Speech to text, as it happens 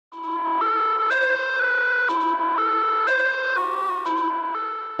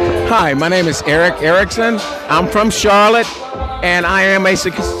Hi, my name is Erickson. I'm from Charlotte, and I am a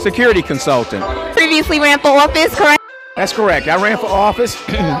security consultant. Previously ran for office, correct? That's correct. I ran for office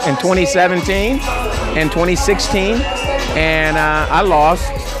in 2017 and 2016, and I lost.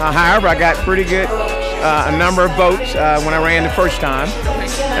 However, I got pretty good a number of votes when I ran the first time.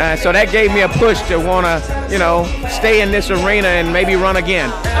 So that gave me a push to want to, stay in this arena and maybe run again.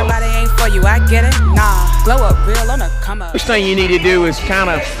 Nobody ain't for you, I get it. Nah, blow up real on a come up. First thing you need to do is kind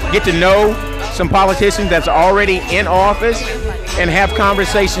of get to know some politicians that's already in office and have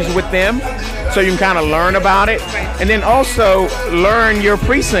conversations with them so you can kind of learn about it. And then also learn your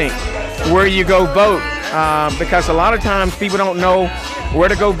precinct, where you go vote. Because a lot of times people don't know where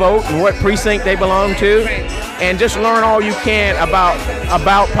to go vote and what precinct they belong to. And just learn all you can about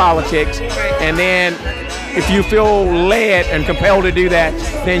politics. And then if you feel led and compelled to do that,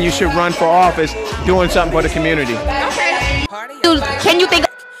 then you should run for office doing something for the community. Okay. Can you think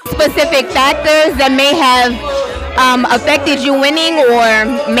of specific factors that may have affected you winning or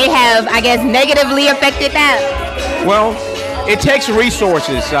may have, I guess, negatively affected that? Well, it takes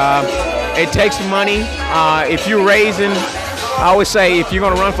resources. It takes money. If you're raising, I always say, if you're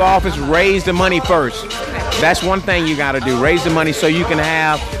going to run for office, raise the money first. That's one thing you got to do. Raise the money so you can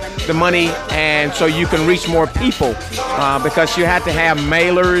have the money and so you can reach more people. Because you have to have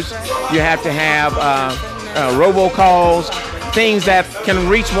mailers, you have to have robocalls, things that can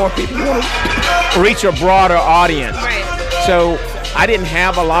reach more people. You want to reach a broader audience. So I didn't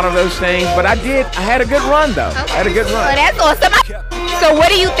have a lot of those things, but I had a good run though. I had a good run. Oh, that's awesome. So what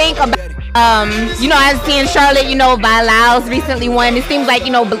do you think about, I see in Charlotte, Vilaus recently won. It seems like,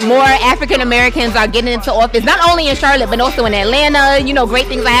 more African Americans are getting into office, not only in Charlotte, but also in Atlanta. Great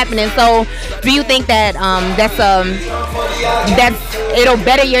things are happening. So do you think that it'll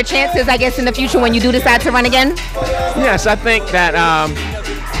better your chances, I guess, in the future when you do decide to run again? Yes, I think that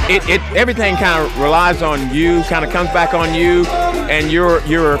everything kind of relies on you, kind of comes back on you and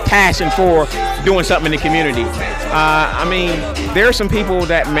your passion for doing something in the community. There are some people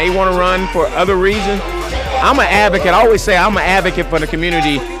that may want to run for other reasons. I'm an advocate. I always say I'm an advocate for the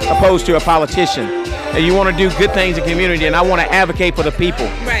community opposed to a politician. And you want to do good things in the community, and I want to advocate for the people.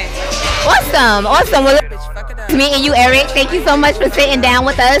 Right. Awesome. Well, me and you, Eric, thank you so much for sitting down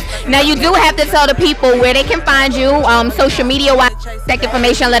with us. Now, you do have to tell the people where they can find you, social media-wise, that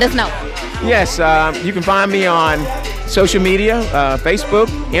information, let us know. Yes, you can find me on social media, Facebook,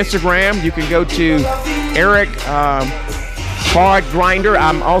 Instagram. You can go to Eric Hard Grinder.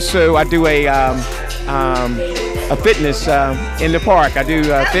 I do a fitness in the park. I do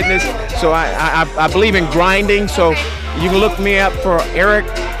fitness, so I believe in grinding. So you can look me up for Eric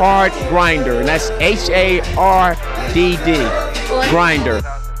Hard Grinder, and that's HARDD Grinder.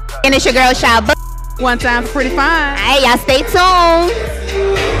 And it's your girl Shy. One time for Pretty Fine. Hey, y'all stay tuned.